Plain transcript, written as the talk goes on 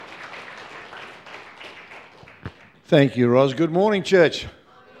Thank you, Roz. Good morning, church.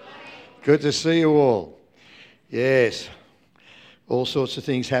 Good to see you all. Yes, all sorts of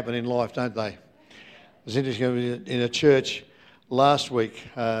things happen in life, don't they? It was interesting in a church last week,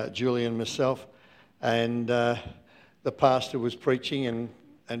 Julie and myself, and the pastor was preaching,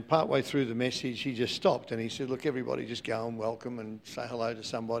 and partway through the message, he just stopped and he said, "Look, everybody just go and welcome and say hello to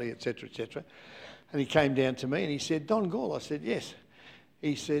somebody, etc., etc." And he came down to me and he said, "Don Gall." I said, "Yes."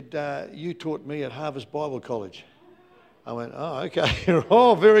 He said, "You taught me at Harvest Bible College." I went, "Oh, okay."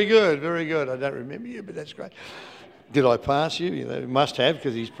 "Oh, very good, very good. I don't remember you, but that's great." "Did I pass you?" "You know, must have,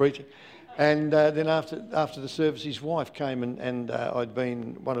 because he's preaching." And then after the service, his wife came and I'd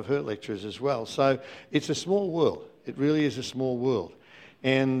been one of her lecturers as well. So it's a small world. It really is a small world.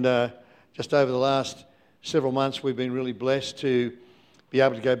 And just over the last several months, we've been really blessed to be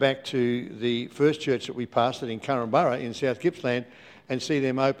able to go back to the first church that we pastored in Curramborough in South Gippsland and see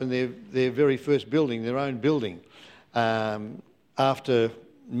them open their very first building, their own building. After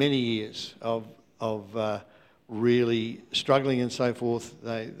many years of really struggling and so forth,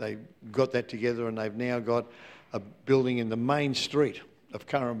 they got that together, and they've now got a building in the main street of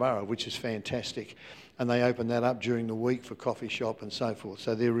Curramborough, which is fantastic. And they open that up during the week for coffee shop and so forth.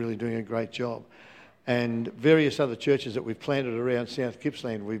 So they're really doing a great job. And various other churches that we've planted around South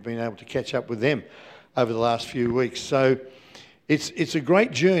Gippsland, we've been able to catch up with them over the last few weeks. So it's a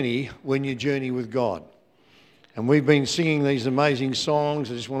great journey when you journey with God. And we've been singing these amazing songs,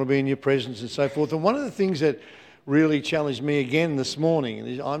 "I Just Want to Be in Your Presence" and so forth. And one of the things that really challenged me again this morning,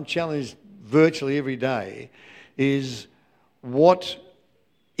 and I'm challenged virtually every day, is what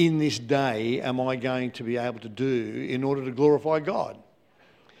in this day am I going to be able to do in order to glorify God?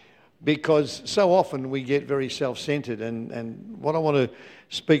 Because so often we get very self-centered. And what I want to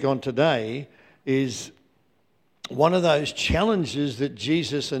speak on today is one of those challenges that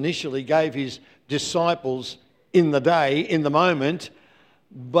Jesus initially gave his disciples in the day, in the moment,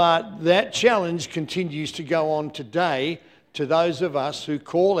 but that challenge continues to go on today to those of us who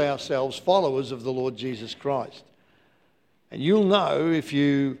call ourselves followers of the Lord Jesus Christ. And you'll know, if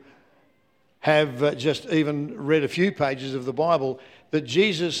you have just even read a few pages of the Bible, that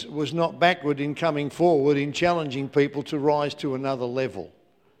Jesus was not backward in coming forward in challenging people to rise to another level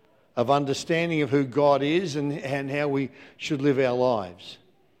of understanding of who God is and how we should live our lives.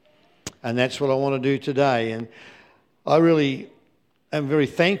 And that's what I want to do today. And I really am very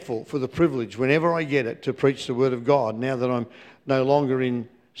thankful for the privilege, whenever I get it, to preach the Word of God, now that I'm no longer in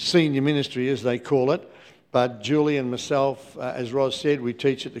senior ministry, as they call it. But Julie and myself, as Roz said, we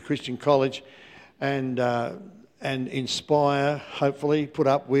teach at the Christian College and inspire, hopefully, put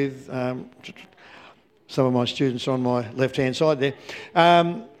up with some of my students on my left-hand side there.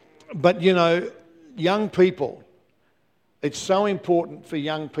 But, you know, young people, it's so important for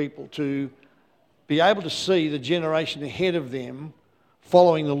young people to be able to see the generation ahead of them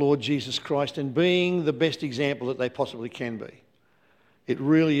following the Lord Jesus Christ and being the best example that they possibly can be. It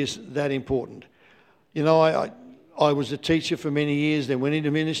really is that important. You know, I was a teacher for many years, then went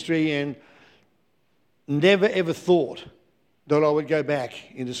into ministry and never ever thought that I would go back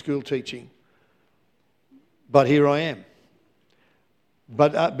into school teaching. But here I am.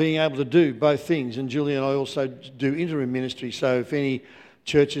 But being able to do both things, and Julie and I also do interim ministry, so if any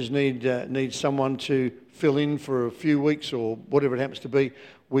churches need someone to fill in for a few weeks or whatever it happens to be,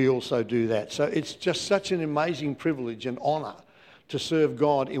 we also do that. So it's just such an amazing privilege and honour to serve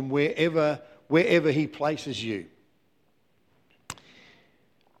God in wherever he places you.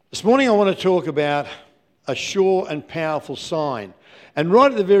 This morning I want to talk about a sure and powerful sign. And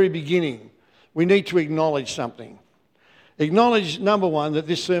right at the very beginning, we need to acknowledge something. Acknowledge, number one, that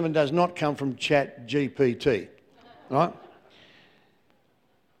this sermon does not come from ChatGPT, right?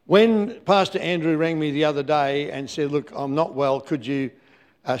 When Pastor Andrew rang me the other day and said, "Look, I'm not well, could you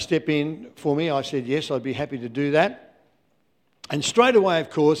step in for me?" I said, "Yes, I'd be happy to do that." And straight away,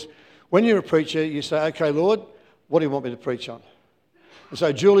 of course, when you're a preacher, you say, "Okay, Lord, what do you want me to preach on?" And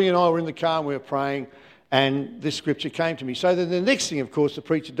so Julie and I were in the car and we were praying, and this scripture came to me. So then the next thing, of course, the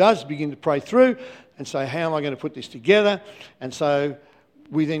preacher does is begin to pray through and say, "How am I going to put this together?" And so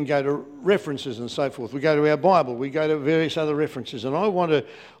we then go to references and so forth. We go to our Bible. We go to various other references. And I want to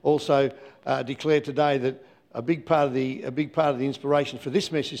also declare today that a big part of the inspiration for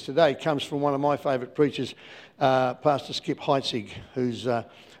this message today comes from one of my favourite preachers, Pastor Skip Heitzig, who's a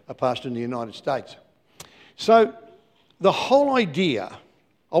pastor in the United States. So the whole idea,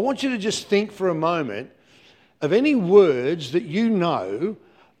 I want you to just think for a moment of any words that you know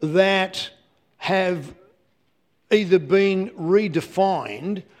that have either been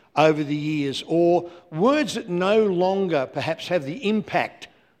redefined over the years, or words that no longer perhaps have the impact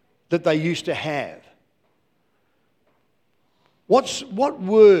that they used to have. What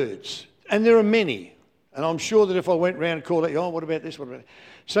words? And there are many. And I'm sure that if I went round and called out, oh, what about this? What about that?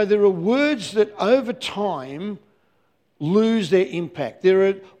 So there are words that over time lose their impact. There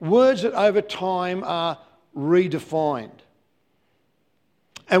are words that over time are redefined.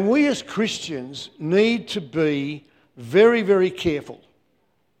 And we as Christians need to be very, very careful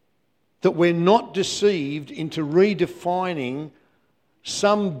that we're not deceived into redefining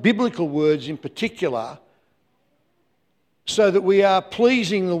some biblical words in particular so that we are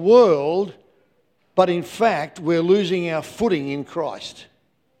pleasing the world, but in fact we're losing our footing in Christ.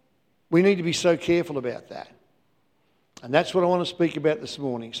 We need to be so careful about that. And that's what I want to speak about this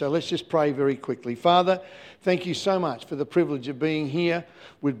morning. So let's just pray very quickly. Father, thank you so much for the privilege of being here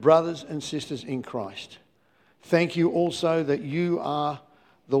with brothers and sisters in Christ. Thank you also that you are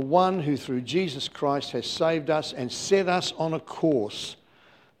the one who through Jesus Christ has saved us and set us on a course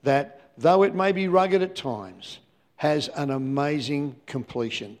that, though it may be rugged at times, has an amazing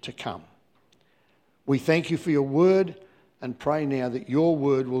completion to come. We thank you for your word and pray now that your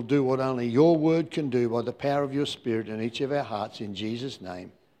word will do what only your word can do by the power of your Spirit in each of our hearts. In Jesus'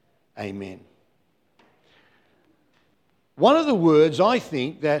 name, amen. One of the words I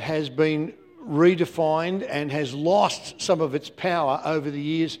think that has been redefined and has lost some of its power over the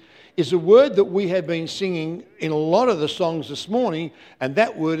years is a word that we have been singing in a lot of the songs this morning, and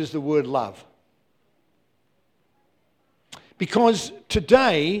that word is the word love. Because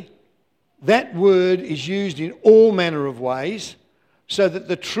today, that word is used in all manner of ways so that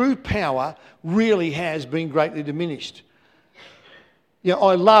the true power really has been greatly diminished. You know,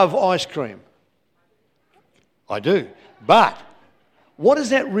 I love ice cream. I do. But what does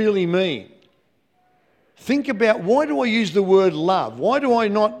that really mean? Think about, why do I use the word love? Why do I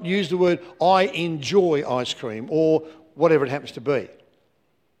not use the word I enjoy ice cream or whatever it happens to be?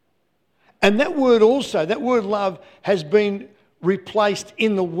 And that word also, that word love, has been replaced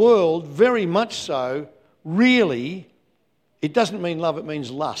in the world very much so. Really, it doesn't mean love, it means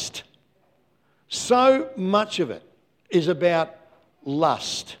lust. So much of it is about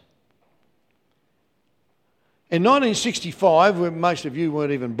lust. In 1965, when most of you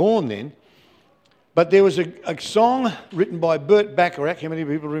weren't even born then, but there was a song written by Burt Bacharach. How many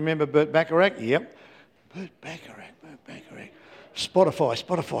people remember Burt Bacharach? Yep. Burt Bacharach.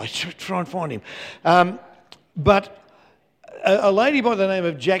 Spotify, try and find him. But a lady by the name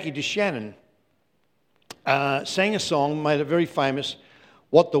of Jackie DeShannon sang a song, made it very famous.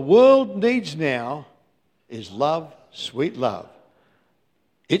 What the world needs now is love, sweet love.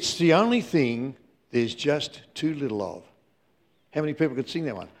 It's the only thing there's just too little of. How many people could sing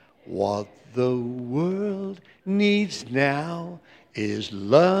that one? What the world needs now is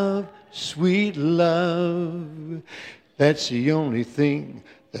love, sweet love. That's the only thing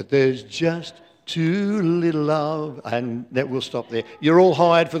that there's just too little of. And that will stop there. You're all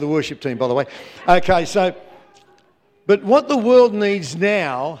hired for the worship team, by the way. Okay, so, but what the world needs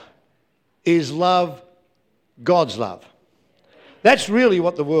now is love, God's love. That's really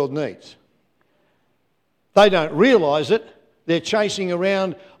what the world needs. They don't realise it. They're chasing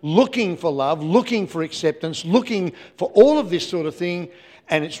around looking for love, looking for acceptance, looking for all of this sort of thing,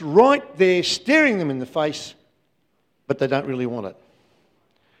 and it's right there staring them in the face, but they don't really want it.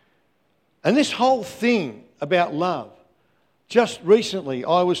 And this whole thing about love, just recently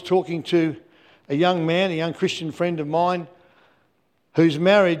I was talking to a young man, a young Christian friend of mine, whose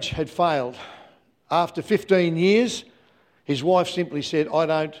marriage had failed. After 15 years, his wife simply said, I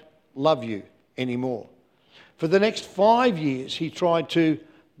don't love you anymore. For the next 5 years, he tried to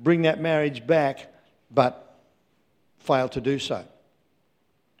bring that marriage back, but failed to do so.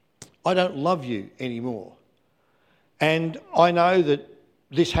 I don't love you anymore. And I know that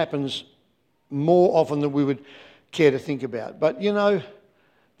this happens more often than we would care to think about. But, you know,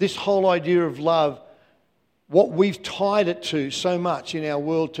 this whole idea of love, what we've tied it to so much in our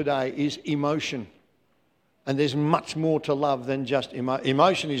world today is emotion. And there's much more to love than just emotion.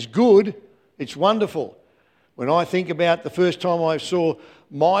 Emotion is good. It's wonderful. When I think about the first time I saw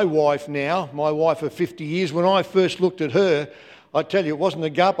my wife now, my wife of 50 years, when I first looked at her, I tell you, it wasn't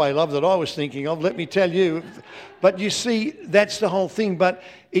agape love that I was thinking of, let me tell you. But you see, that's the whole thing. But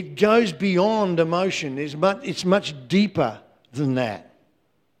it goes beyond emotion. It's much deeper than that.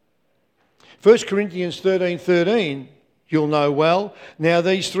 1 Corinthians 13:13, you'll know well. Now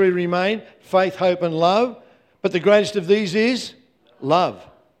these three remain, faith, hope and love. But the greatest of these is love.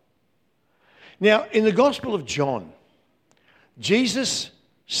 Now, in the Gospel of John, Jesus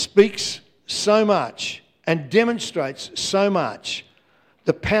speaks so much and demonstrates so much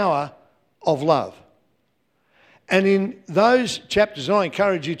the power of love. And in those chapters, and I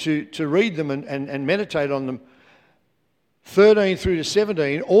encourage you to read them and meditate on them, 13 through to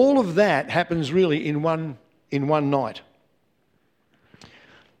 17, all of that happens really in one night.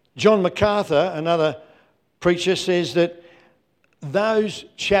 John MacArthur, another preacher, says that those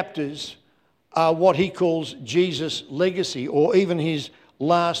chapters are what he calls Jesus' legacy, or even his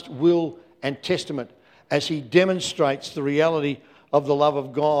last will and testament, as he demonstrates the reality of the love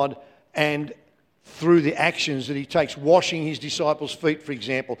of God and through the actions that he takes, washing his disciples' feet, for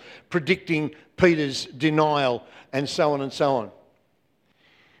example, predicting Peter's denial, and so on and so on.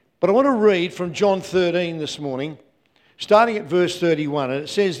 But I want to read from John 13 this morning, starting at verse 31, and it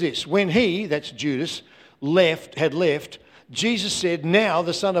says this: When he, that's Judas, had left, Jesus said, "Now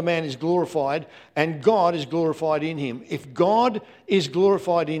the Son of Man is glorified, and God is glorified in him. If God is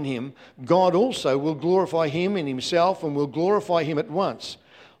glorified in him, God also will glorify him in himself and will glorify him at once.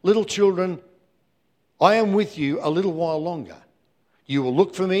 Little children, I am with you a little while longer. You will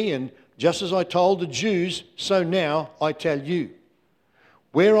look for me, and just as I told the Jews, so now I tell you.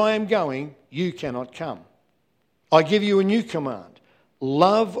 Where I am going, you cannot come. I give you a new command: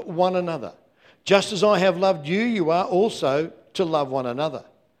 love one another. Just as I have loved you, you are also to love one another.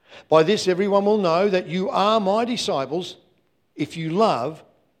 By this everyone will know that you are my disciples, if you love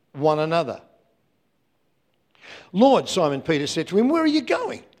one another." "Lord," Simon Peter said to him, "where are you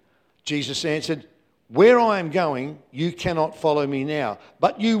going?" Jesus answered, "Where I am going, you cannot follow me now,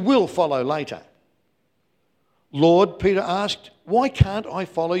 but you will follow later." "Lord," Peter asked, "why can't I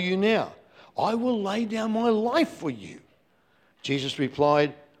follow you now? I will lay down my life for you." Jesus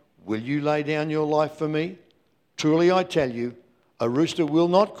replied, "Will you lay down your life for me? Truly I tell you, a rooster will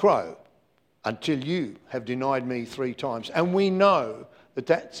not crow until you have denied me 3 times. And we know that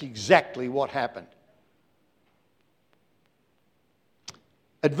that's exactly what happened.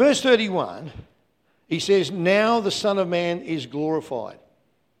 At verse 31, he says, "Now the Son of Man is glorified."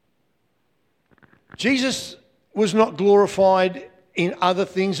 Jesus was not glorified in other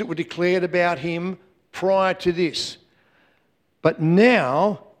things that were declared about him prior to this. But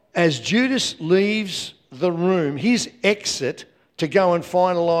now, as Judas leaves the room, his exit to go and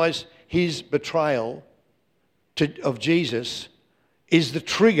finalise his betrayal of Jesus is the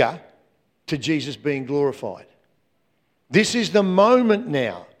trigger to Jesus being glorified. This is the moment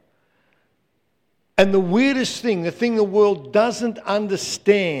now. And the weirdest thing, the thing the world doesn't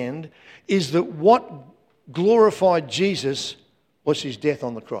understand, is that what glorified Jesus was his death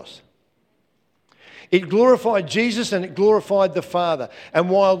on the cross. It glorified Jesus and it glorified the Father. And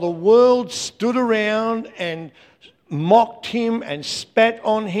while the world stood around and mocked him and spat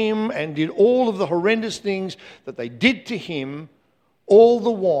on him and did all of the horrendous things that they did to him, all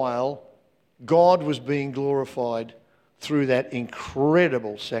the while God was being glorified through that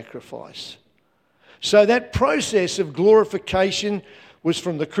incredible sacrifice. So that process of glorification was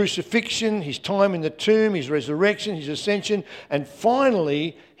from the crucifixion, his time in the tomb, his resurrection, his ascension, and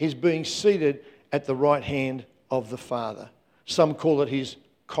finally his being seated at the right hand of the Father. Some call it his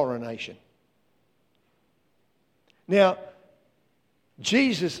coronation. Now,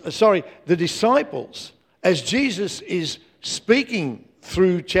 the disciples, as Jesus is speaking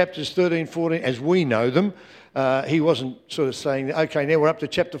through chapters 13, 14, as we know them, he wasn't sort of saying, "Okay, now we're up to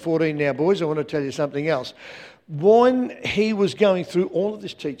chapter 14 now, boys, I want to tell you something else." When he was going through all of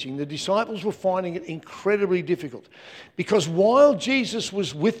this teaching, the disciples were finding it incredibly difficult, because while Jesus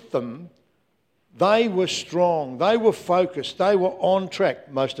was with them, they were strong, they were focused, they were on track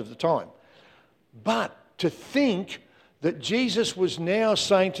most of the time. But to think that Jesus was now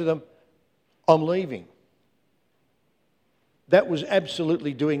saying to them, "I'm leaving," that was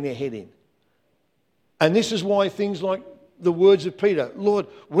absolutely doing their head in. And this is why things like the words of Peter, "Lord,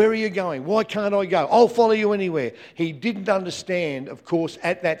 where are you going? Why can't I go? I'll follow you anywhere." He didn't understand, of course,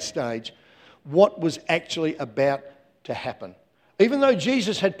 at that stage, what was actually about to happen. Even though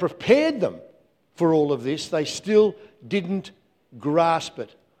Jesus had prepared them for all of this, they still didn't grasp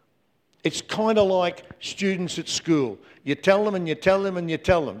it. It's kind of like students at school. You tell them and you tell them and you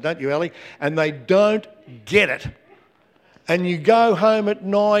tell them, don't you, Ellie? And they don't get it. And you go home at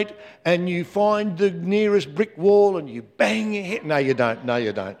night and you find the nearest brick wall and you bang your head. No, you don't. No,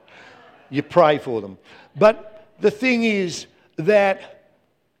 you don't. You pray for them. But the thing is that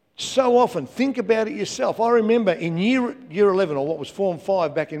so often, think about it yourself. I remember in year 11, or what was Form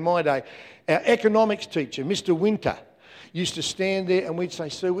 5 back in my day, our economics teacher, Mr. Winter, used to stand there and we'd say,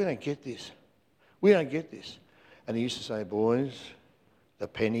 "Sir, we don't get this. We don't get this." And he used to say, "Boys, the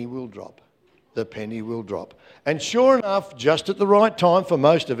penny will drop. The penny will drop." And sure enough, just at the right time, for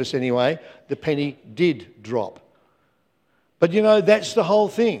most of us anyway, the penny did drop. But you know, that's the whole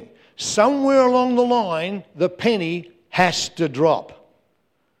thing. Somewhere along the line, the penny has to drop.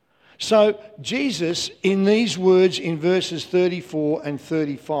 So Jesus, in these words in verses 34 and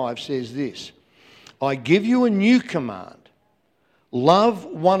 35, says this: I give you a new command. Love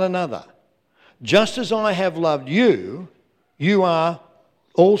one another. Just as I have loved you, you are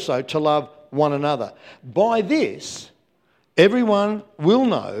also to love one another. By this, everyone will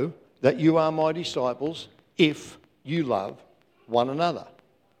know that you are my disciples if you love one another.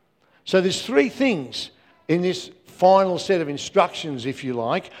 So there's three things in this final set of instructions, if you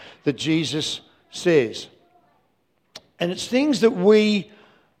like, that Jesus says. And it's things that we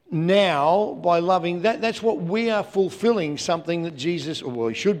now, by loving, that's what we are fulfilling, something that Jesus, or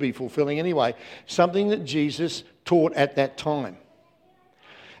we should be fulfilling anyway, something that Jesus taught at that time.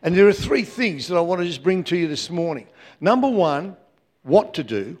 And there are three things that I want to just bring to you this morning. Number one, what to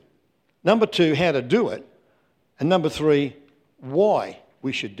do. Number two, how to do it. And number three, why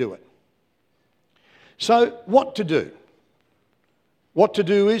we should do it. So, what to do? What to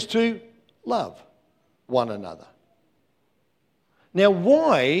do is to love one another. Now,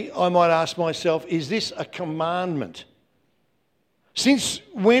 why, I might ask myself, is this a commandment? Since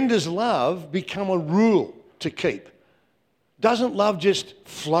when does love become a rule to keep? Doesn't love just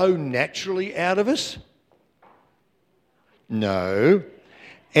flow naturally out of us? No.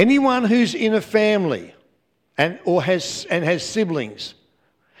 Anyone who's in a family and has siblings,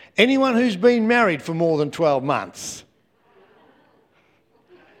 anyone who's been married for more than 12 months,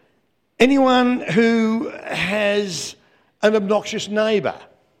 anyone who has an obnoxious neighbour,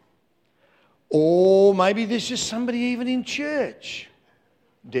 or maybe there's just somebody even in church,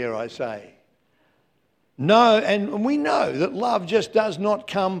 dare I say. No, and we know that love just does not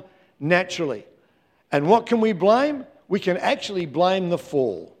come naturally. And what can we blame? We can actually blame the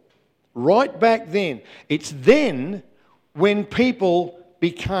fall. Right back then. It's then when people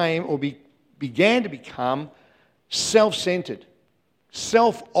began to become self-centred,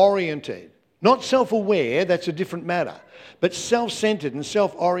 self-oriented. Not self-aware, that's a different matter, but self-centred and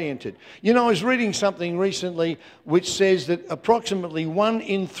self-oriented. You know, I was reading something recently which says that approximately 1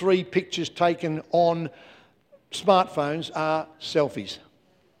 in 3 pictures taken on smartphones are selfies.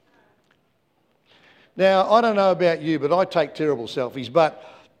 Now, I don't know about you, but I take terrible selfies, but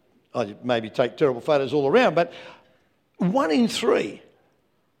I maybe take terrible photos all around, but 1 in 3.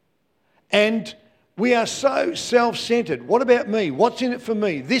 And we are so self-centred. What about me? What's in it for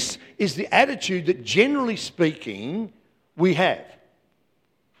me? This is the attitude that, generally speaking, we have.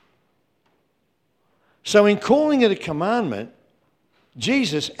 So in calling it a commandment,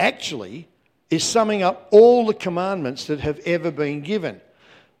 Jesus actually is summing up all the commandments that have ever been given.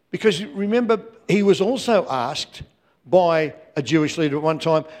 Because remember, he was also asked by a Jewish leader at one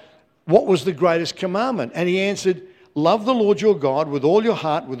time, what was the greatest commandment? And he answered, love the Lord your God with all your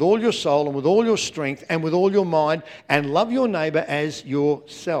heart, with all your soul, and with all your strength, and with all your mind, and love your neighbour as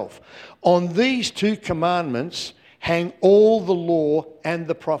yourself. On these 2 commandments hang all the law and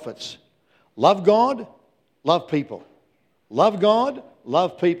the prophets. Love God, love people. Love God,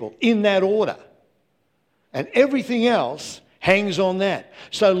 love people, in that order. And everything else hangs on that.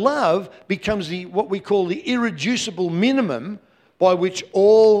 So love becomes what we call the irreducible minimum by which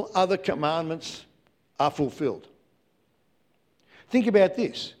all other commandments are fulfilled. Think about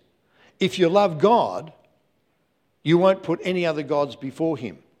this. If you love God, you won't put any other gods before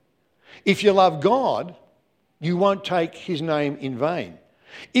him. If you love God, you won't take his name in vain.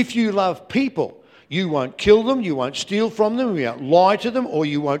 If you love people, you won't kill them, you won't steal from them, you won't lie to them, or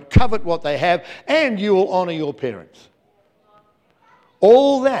you won't covet what they have, and you will honour your parents.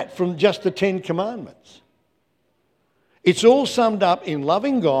 All that from just the 10 commandments. It's all summed up in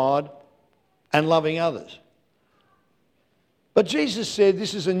loving God and loving others. But Jesus said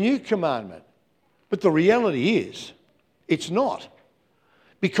this is a new commandment. But the reality is, it's not.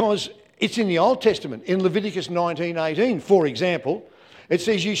 Because it's in the Old Testament, in Leviticus 19:18, for example, it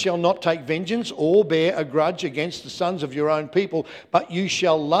says, you shall not take vengeance or bear a grudge against the sons of your own people, but you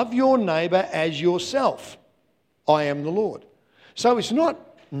shall love your neighbour as yourself. I am the Lord. So it's not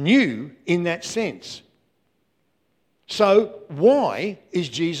new in that sense. So why is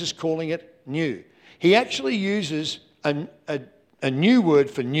Jesus calling it new? He actually uses a new word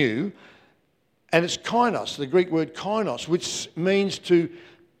for new, and it's kainos, the Greek word kainos, which means to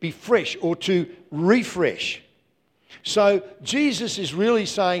be fresh or to refresh. So Jesus is really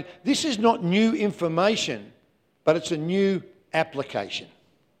saying this is not new information, but it's a new application.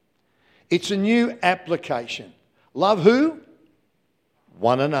 It's a new application. Love who?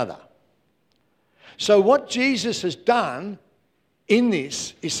 One another. So what Jesus has done in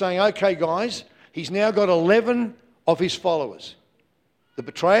this is saying, okay guys, he's now got 11 of his followers. The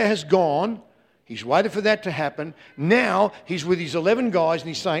betrayer has gone. He's waited for that to happen. Now he's with his 11 guys and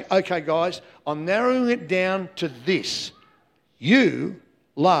he's saying, okay, guys, I'm narrowing it down to this. You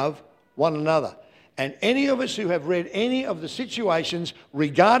love one another. And any of us who have read any of the situations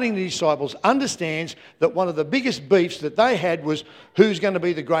regarding the disciples understands that one of the biggest beefs that they had was who's going to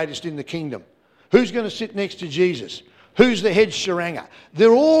be the greatest in the kingdom? Who's going to sit next to Jesus? Who's the head sharanger?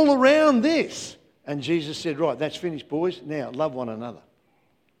 They're all around this. And Jesus said, right, that's finished, boys. Now, love one another.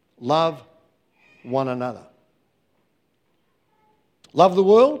 Love one another. Love the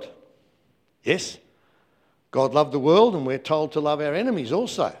world? Yes. God loved the world, and we're told to love our enemies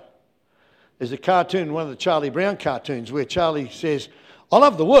also. There's a cartoon, one of the Charlie Brown cartoons, where Charlie says, I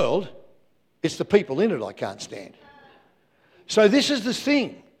love the world, it's the people in it I can't stand. So this is the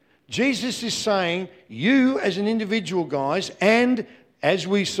thing. Jesus is saying, you as an individual, guys, and as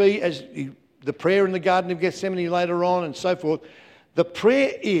we see as the prayer in the Garden of Gethsemane later on and so forth, the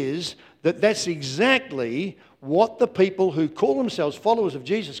prayer is that that's exactly what the people who call themselves followers of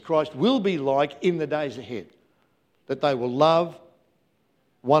Jesus Christ will be like in the days ahead. That they will love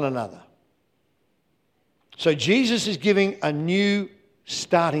one another. So Jesus is giving a new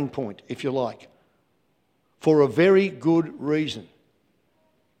starting point, if you like, for a very good reason,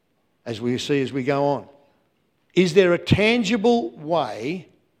 as we see as we go on. Is there a tangible way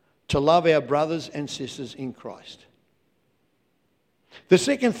to love our brothers and sisters in Christ? The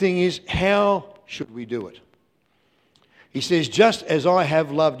second thing is, how should we do it? He says, just as I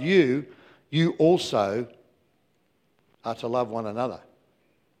have loved you, you also are to love one another.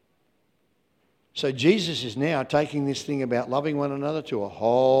 So Jesus is now taking this thing about loving one another to a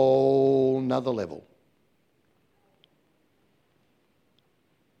whole nother level.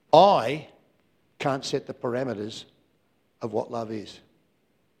 I can't set the parameters of what love is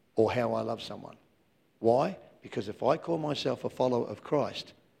or how I love someone. Why? Because if I call myself a follower of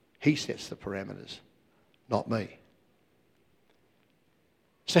Christ, he sets the parameters, not me.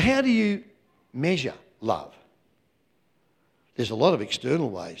 So how do you measure love? There's a lot of external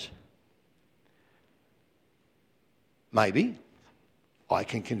ways. Maybe I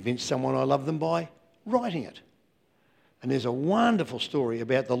can convince someone I love them by writing it. And there's a wonderful story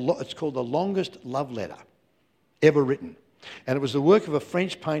about it's called the longest love letter ever written. And it was the work of a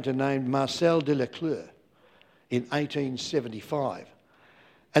French painter named Marcel Delacroix in 1875.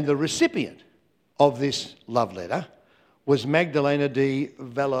 And the recipient of this love letter was Magdalena de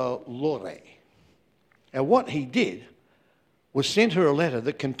Vallelore. Now what he did was send her a letter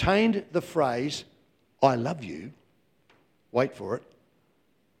that contained the phrase, I love you, wait for it,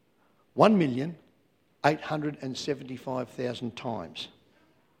 1,875,000 times,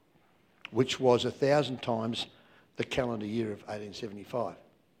 which was 1,000 times the calendar year of 1875.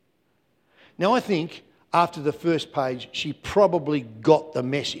 Now I think after the first page she probably got the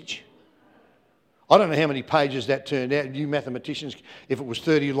message. I don't know how many pages that turned out. You mathematicians, if it was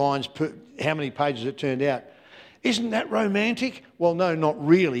 30 lines, how many pages it turned out. Isn't that romantic? Well, no, not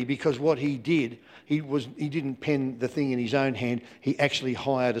really, because what he did, he didn't pen the thing in his own hand. He actually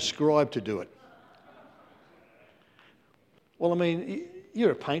hired a scribe to do it. Well, I mean,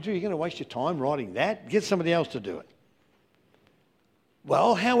 you're a painter. You're going to waste your time writing that? Get somebody else to do it.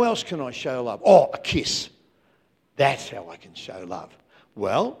 Well, how else can I show love? Oh, a kiss. That's how I can show love.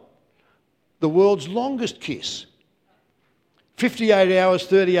 Well, the world's longest kiss. 58 hours,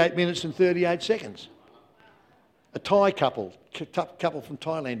 38 minutes and 38 seconds. A Thai couple from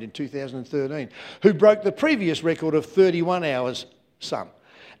Thailand in 2013, who broke the previous record of 31 hours some.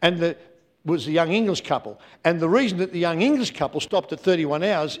 And was the young English couple. And the reason that the young English couple stopped at 31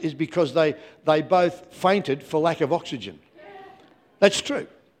 hours is because they both fainted for lack of oxygen. That's true.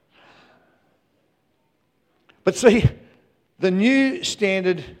 But see, the new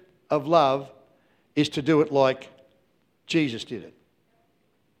standard of love is to do it like Jesus did it.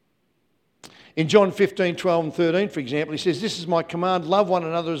 In John 15, 12 and 13, for example, he says, this is my command, love one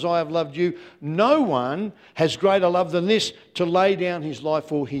another as I have loved you. No one has greater love than this, to lay down his life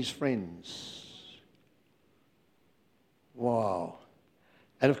for his friends. Wow.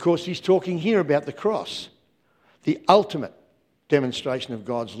 And of course, he's talking here about the cross, the ultimate demonstration of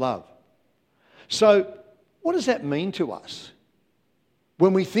God's love. So, what does that mean to us?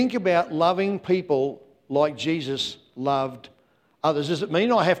 When we think about loving people like Jesus loved others, does it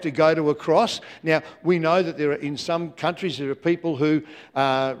mean I have to go to a cross? Now, we know that in some countries there are people who,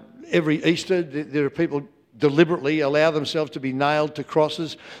 every Easter, there are people deliberately allow themselves to be nailed to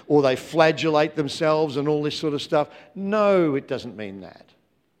crosses, or they flagellate themselves and all this sort of stuff. No, it doesn't mean that.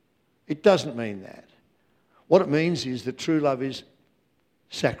 It doesn't mean that. What it means is that true love is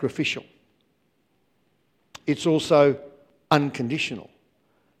sacrificial. It's also unconditional.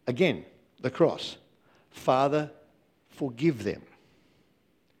 Again, the cross. Father, forgive them.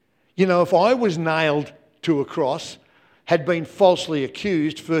 You know, if I was nailed to a cross, had been falsely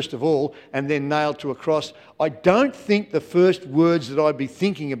accused, first of all, and then nailed to a cross, I don't think the first words that I'd be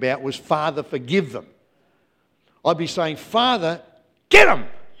thinking about was, Father, forgive them. I'd be saying, Father, get them!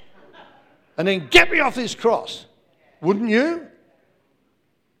 And then get me off this cross. Wouldn't you?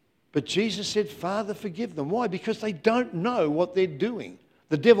 But Jesus said, Father, forgive them. Why? Because they don't know what they're doing.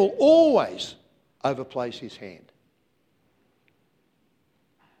 The devil always overplays his hand.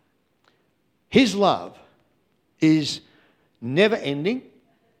 His love is never ending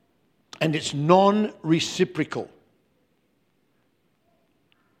and it's non-reciprocal.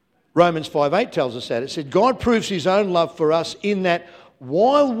 Romans 5:8 tells us that. It said, God proves his own love for us in that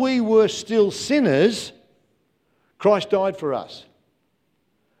while we were still sinners, Christ died for us.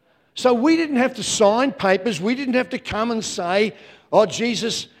 So we didn't have to sign papers. We didn't have to come and say, oh,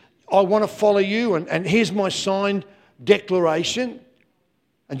 Jesus, I want to follow you and here's my signed declaration.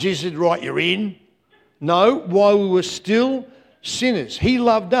 And Jesus said, right, you're in. No, while we were still sinners, he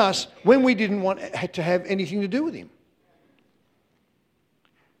loved us when we didn't want to have anything to do with him.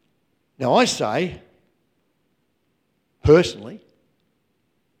 Now I say, personally,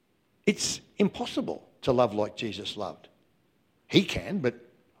 it's impossible to love like Jesus loved. He can, but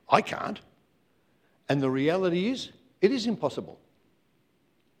I can't. And the reality is, it is impossible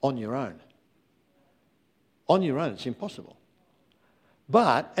on your own. On your own, it's impossible.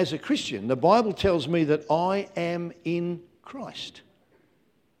 But as a Christian, the Bible tells me that I am in Christ,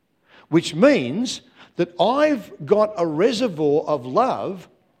 which means that I've got a reservoir of love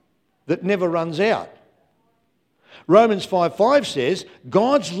that never runs out. Romans 5:5 says,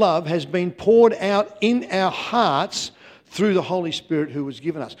 God's love has been poured out in our hearts through the Holy Spirit who was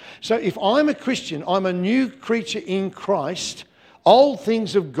given us. So if I'm a Christian, I'm a new creature in Christ. Old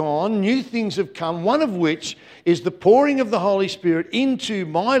things have gone, new things have come, one of which is the pouring of the Holy Spirit into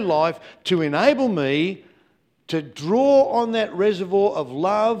my life to enable me to draw on that reservoir of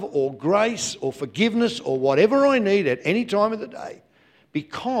love or grace or forgiveness or whatever I need at any time of the day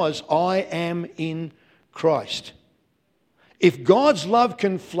because I am in Christ. If God's love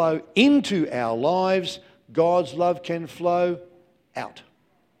can flow into our lives, God's love can flow out.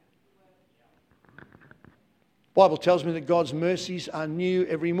 The Bible tells me that God's mercies are new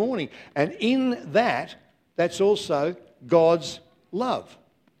every morning. And in that, that's also God's love.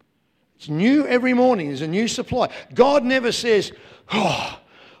 It's new every morning. There's a new supply. God never says, oh,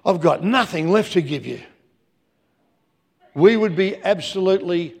 I've got nothing left to give you. We would be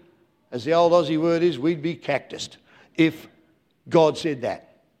absolutely, as the old Aussie word is, we'd be cactused if God said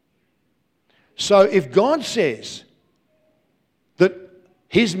that. So if God says that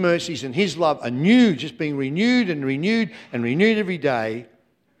his mercies and his love are new, just being renewed and renewed and renewed every day,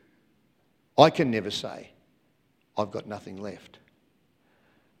 I can never say, I've got nothing left.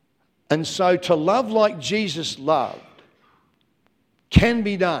 And so to love like Jesus loved can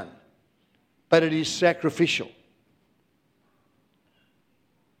be done, but it is sacrificial.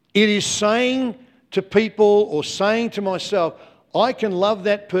 It is saying to people or saying to myself, I can love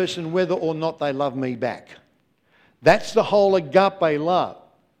that person whether or not they love me back. That's the whole agape love.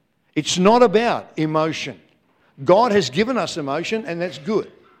 It's not about emotion. God has given us emotion and that's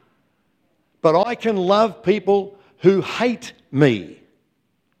good. But I can love people who hate me.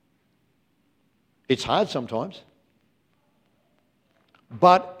 It's hard sometimes.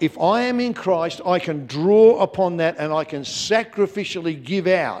 But if I am in Christ, I can draw upon that and I can sacrificially give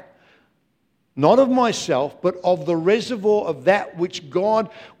out, not of myself, but of the reservoir of that which God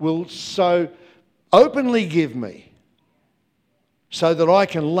will so openly give me, so that I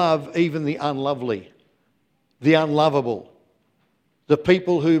can love even the unlovely, the unlovable, the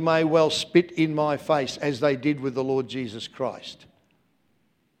people who may well spit in my face as they did with the Lord Jesus Christ.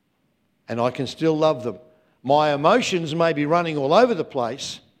 And I can still love them. My emotions may be running all over the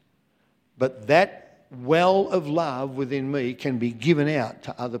place, but that well of love within me can be given out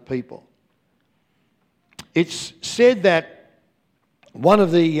to other people. It's said that one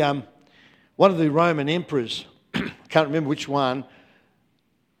of the Roman emperors, can't remember which one,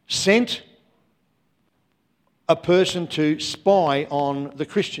 sent a person to spy on the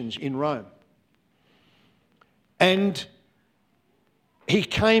Christians in Rome. And he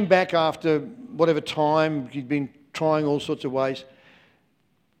came back after whatever time, he'd been trying all sorts of ways.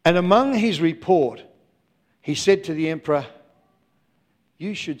 And among his report, he said to the emperor,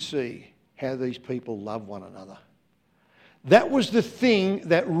 you should see how these people love one another. That was the thing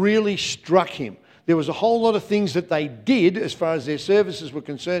that really struck him. There was a whole lot of things that they did as far as their services were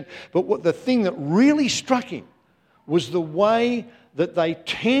concerned, but the thing that really struck him was the way that they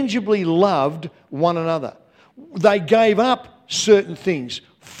tangibly loved one another. They gave up certain things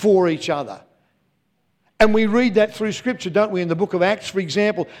for each other. And we read that through Scripture, don't we? In the book of Acts, for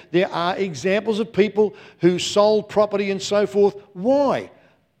example, there are examples of people who sold property and so forth. Why?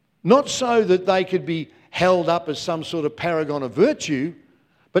 Not so that they could be held up as some sort of paragon of virtue,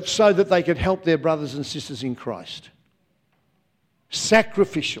 but so that they could help their brothers and sisters in Christ.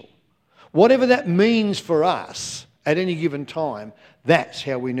 Sacrificial. Whatever that means for us at any given time, that's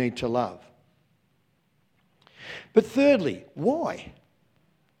how we need to love. But thirdly, why?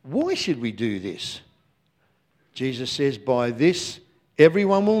 Why should we do this? Jesus says, by this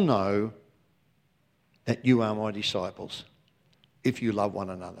everyone will know that you are my disciples, if you love one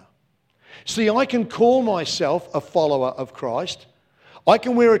another. See, I can call myself a follower of Christ. I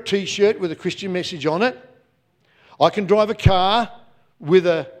can wear a t-shirt with a Christian message on it. I can drive a car with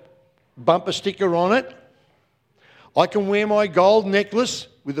a bumper sticker on it. I can wear my gold necklace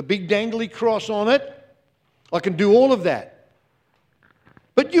with a big dangly cross on it. I can do all of that.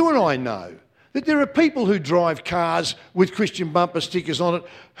 But you and I know that there are people who drive cars with Christian bumper stickers on it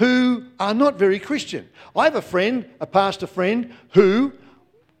who are not very Christian. I have a friend, a pastor friend, who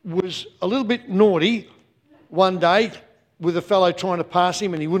was a little bit naughty one day with a fellow trying to pass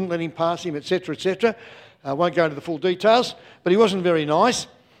him and he wouldn't let him pass him, etc., etc. I won't go into the full details, but he wasn't very nice.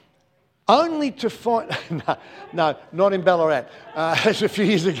 Only to find... no, not in Ballarat. That's a few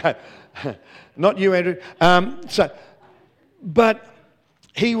years ago. Not you, Andrew. But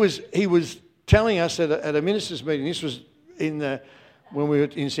he was telling us at a ministers' meeting, this was when we were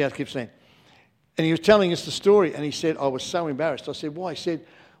in South Gippsland, and he was telling us the story, and he said, I was so embarrassed. I said, why? He said,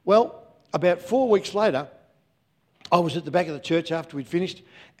 well, about 4 weeks later, I was at the back of the church after we'd finished,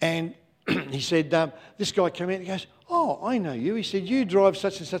 and he said, this guy came in and he goes, oh, I know you. He said, you drive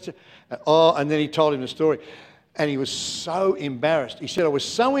such and such a... and then he told him the story, and he was so embarrassed. He said, I was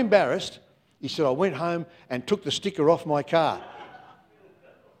so embarrassed, he said, I went home and took the sticker off my car.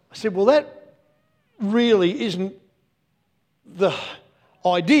 I said, well, that really isn't the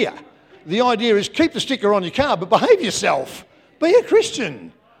idea. The idea is keep the sticker on your car, but behave yourself. Be a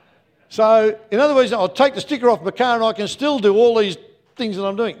Christian. So, in other words, I'll take the sticker off my car and I can still do all these things that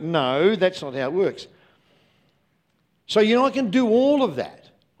I'm doing. No, that's not how it works. So, I can do all of that.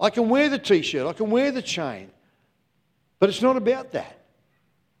 I can wear the t-shirt, I can wear the chain, but it's not about that.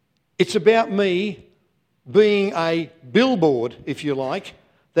 It's about me being a billboard, if you like,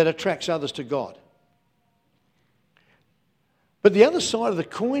 that attracts others to God. But the other side of the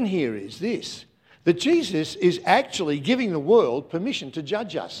coin here is this, that Jesus is actually giving the world permission to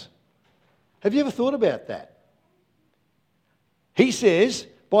judge us. Have you ever thought about that? He says,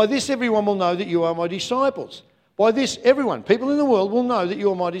 by this everyone will know that you are my disciples. By this everyone, people in the world, will know that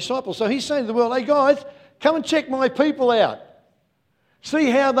you are my disciples. So he's saying to the world, hey guys, come and check my people out. See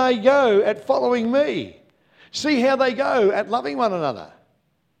how they go at following me. See how they go at loving one another.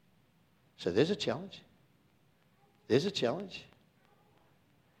 So there's a challenge. There's a challenge.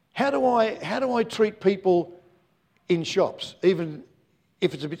 How do I treat people in shops, even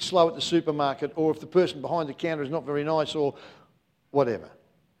if it's a bit slow at the supermarket or if the person behind the counter is not very nice or whatever?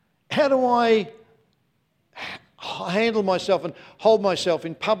 How do I handle myself and hold myself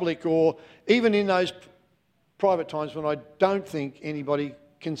in public or even in those private times when I don't think anybody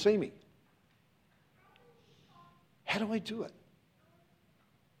can see me? How do I do it?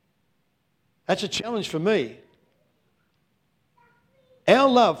 That's a challenge for me. Our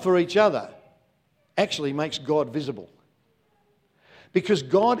love for each other actually makes God visible. Because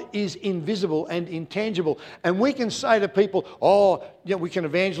God is invisible and intangible. And we can say to people, we can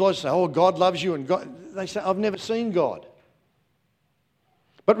evangelize, say, oh, God loves you. And God, they say, I've never seen God.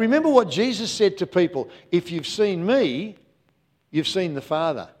 But remember what Jesus said to people, if you've seen me, you've seen the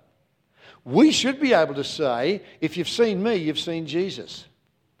Father. We should be able to say, if you've seen me, you've seen Jesus.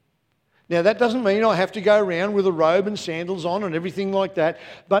 Now, that doesn't mean I have to go around with a robe and sandals on and everything like that.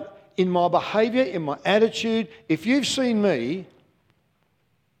 But in my behaviour, in my attitude, if you've seen me,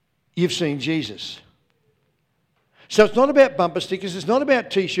 you've seen Jesus. So it's not about bumper stickers, it's not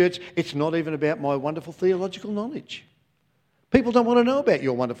about t-shirts, it's not even about my wonderful theological knowledge. People don't want to know about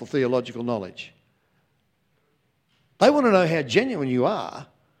your wonderful theological knowledge. They want to know how genuine you are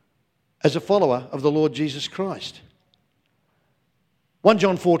as a follower of the Lord Jesus Christ. 1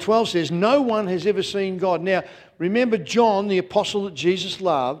 John 4:12 says, no one has ever seen God. Now, remember John, the apostle that Jesus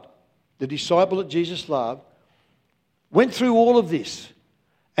loved, the disciple that Jesus loved, went through all of this.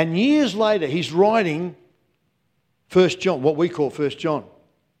 And years later, he's writing 1 John, what we call 1 John.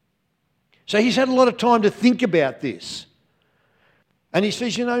 So he's had a lot of time to think about this. And he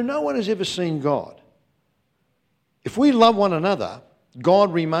says, no one has ever seen God. If we love one another,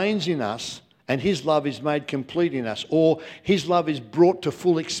 God remains in us and his love is made complete in us, or his love is brought to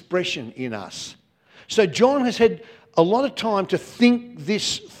full expression in us. So John has had a lot of time to think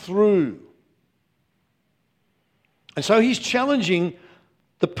this through. And so he's challenging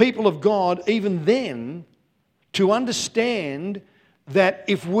the people of God even then to understand that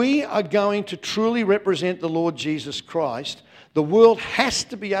if we are going to truly represent the Lord Jesus Christ, the world has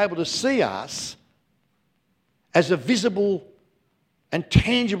to be able to see us as a visible and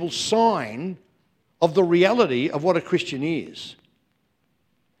tangible sign of the reality of what a Christian is.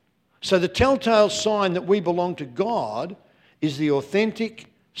 So the telltale sign that we belong to God is the authentic,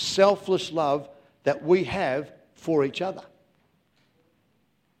 selfless love that we have for each other.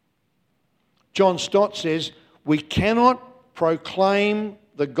 John Stott says, we cannot proclaim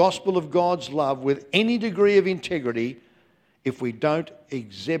the gospel of God's love with any degree of integrity if we don't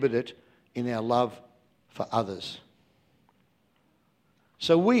exhibit it in our love for others.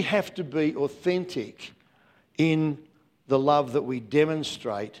 So we have to be authentic in the love that we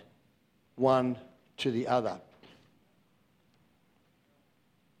demonstrate one to the other.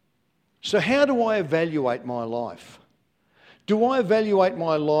 So how do I evaluate my life? Do I evaluate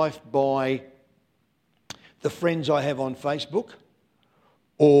my life by the friends I have on Facebook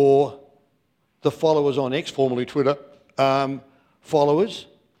or the followers on X, formerly Twitter, followers?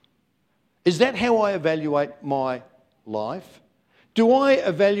 Is that how I evaluate my life? Do I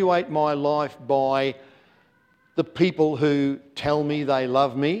evaluate my life by the people who tell me they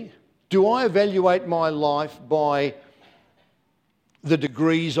love me? Do I evaluate my life by the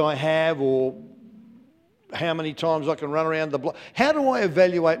degrees I have or how many times I can run around the block? How do I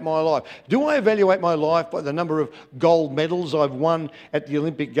evaluate my life? Do I evaluate my life by the number of gold medals I've won at the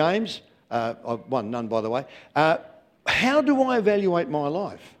Olympic Games? I've won none, by the way. How do I evaluate my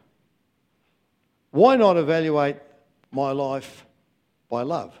life? Why not evaluate my life by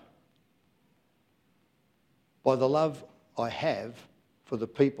love? By the love I have for the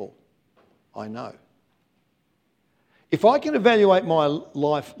people I know. If I can evaluate my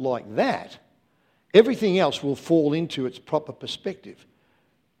life like that, everything else will fall into its proper perspective.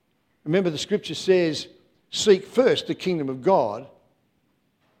 Remember, the scripture says, seek first the kingdom of God,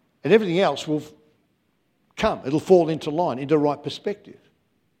 and everything else will come. It'll fall into line, into right perspective.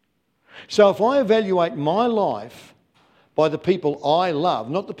 So if I evaluate my life by the people I love,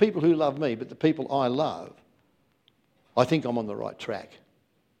 not the people who love me, but the people I love, I think I'm on the right track.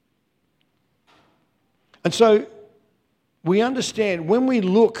 And so we understand when we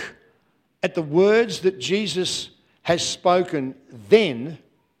look at the words that Jesus has spoken then,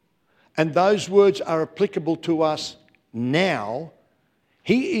 and those words are applicable to us now,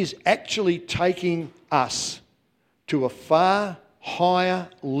 he is actually taking us to a far higher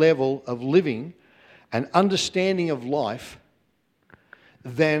level of living and understanding of life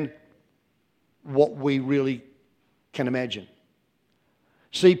than what we really can imagine.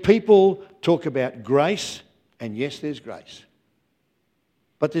 See, people talk about grace, and yes, there's grace.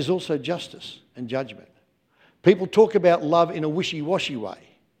 But there's also justice and judgment. People talk about love in a wishy-washy way.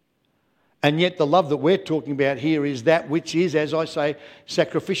 And yet the love that we're talking about here is that which is, as I say,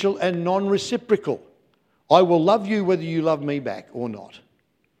 sacrificial and non-reciprocal. I will love you whether you love me back or not.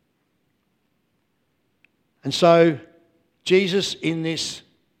 And so Jesus, in this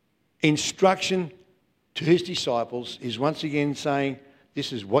instruction to his disciples, is once again saying,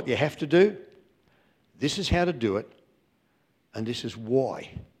 this is what you have to do, this is how to do it, and this is why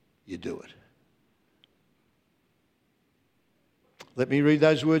you do it. Let me read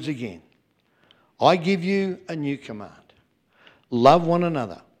those words again. I give you a new command. Love one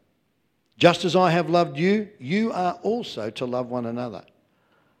another. Just as I have loved you, you are also to love one another.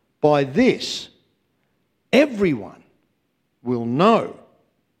 By this, everyone will know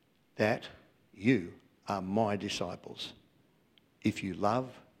that you are my disciples, if you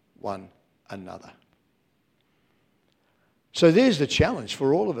love one another. So there's the challenge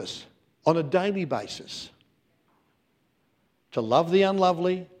for all of us on a daily basis. To love the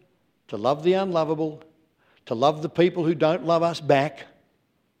unlovely, to love the unlovable, to love the people who don't love us back,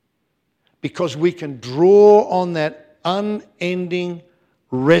 because we can draw on that unending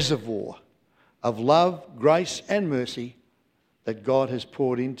reservoir of love, grace and mercy that God has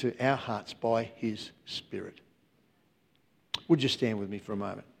poured into our hearts by his Spirit. Would you stand with me for a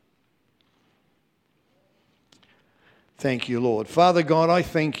moment? Thank you, Lord. Father God, I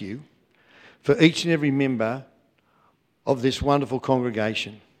thank you for each and every member of this wonderful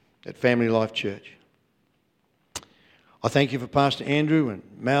congregation at Family Life Church. I thank you for Pastor Andrew and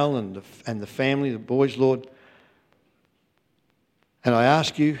Mel and the family, the boys, Lord. And I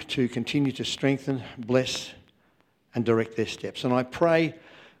ask you to continue to strengthen, bless and direct their steps. And I pray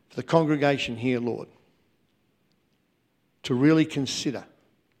for the congregation here, Lord, to really consider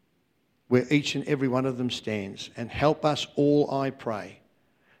where each and every one of them stands, and help us all, I pray,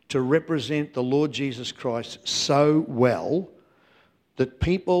 to represent the Lord Jesus Christ so well that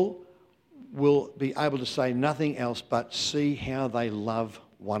people will be able to say nothing else but see how they love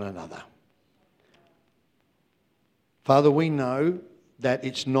one another. Father, we know that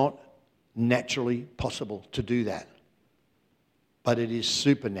it's not naturally possible to do that, but it is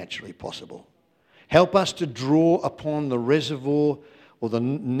supernaturally possible. Help us to draw upon the reservoir or the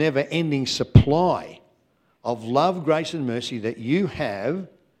never-ending supply of love, grace and mercy that you have,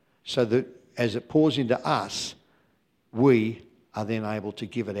 so that as it pours into us, we are then able to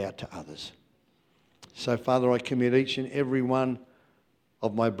give it out to others. So, Father, I commit each and every one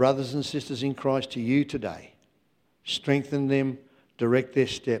of my brothers and sisters in Christ to you today. Strengthen them, direct their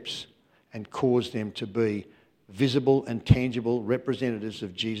steps, and cause them to be visible and tangible representatives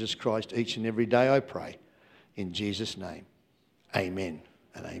of Jesus Christ each and every day, I pray. In Jesus' name, amen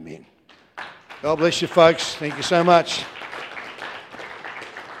and amen. God bless you, folks. Thank you so much.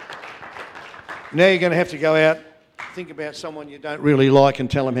 Now you're going to have to go out, think about someone you don't really like and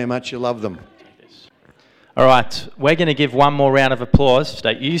tell them how much you love them. All right, we're going to give one more round of applause.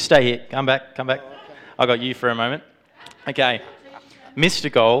 You stay here. Come back. Oh, okay. I got you for a moment. Okay.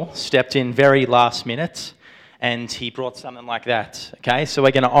 Mr. Gall stepped in very last minute and he brought something like that. Okay, so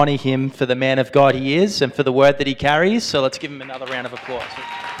we're going to honour him for the man of God he is and for the word that he carries. So let's give him another round of applause.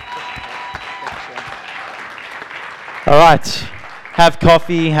 All right. Have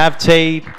coffee, have tea,